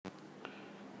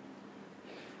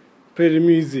Play the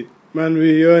music. Man,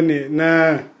 we on it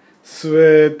now.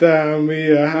 Swear down,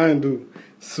 we a handle.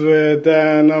 Swear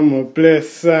down, I'm a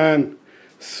blessed son.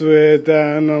 Swear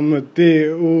down, I'm a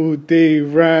day all day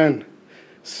ran.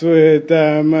 Swear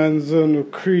down, man's on the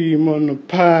cream on the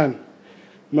pan.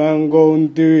 Man, go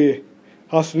and do it.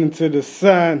 Hustling to the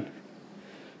sun.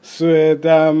 Swear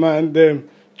down, man, them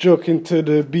joking to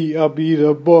the beat. I'll be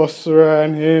the boss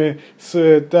around here.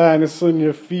 Swear down, it's on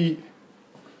your feet.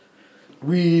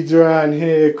 Weeds around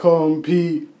here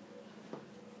compete.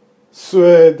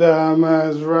 Swear down,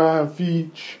 man's round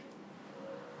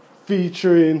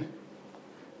featuring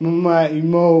my mighty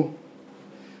Mo.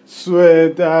 Swear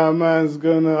down, man's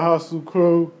gonna hustle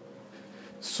crow.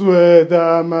 Swear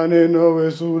down, man, they know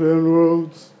it's all them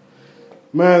roads.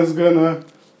 Man's gonna